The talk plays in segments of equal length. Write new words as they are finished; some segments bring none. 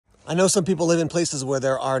I know some people live in places where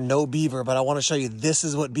there are no beaver, but I want to show you this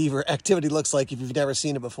is what beaver activity looks like if you've never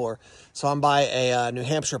seen it before. So I'm by a New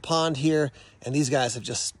Hampshire pond here, and these guys have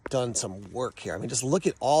just done some work here. I mean, just look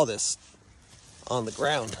at all this on the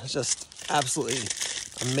ground. It's just absolutely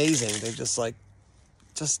amazing. They've just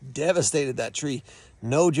devastated that tree.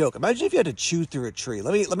 No joke. Imagine if you had to chew through a tree.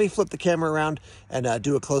 Let me flip the camera around and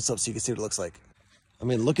do a close-up so you can see what it looks like. I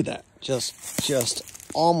mean, look at that. Just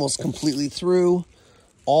almost completely through.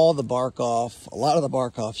 All the bark off, a lot of the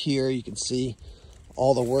bark off here. You can see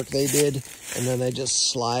all the work they did, and then they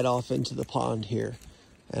just slide off into the pond here.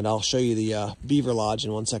 And I'll show you the beaver lodge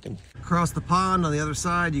in 1 second. Across the pond on the other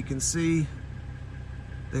side, you can see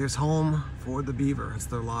there's home for the beaver. It's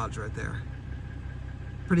their lodge right there.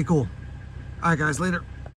 Pretty cool. All right, guys, later.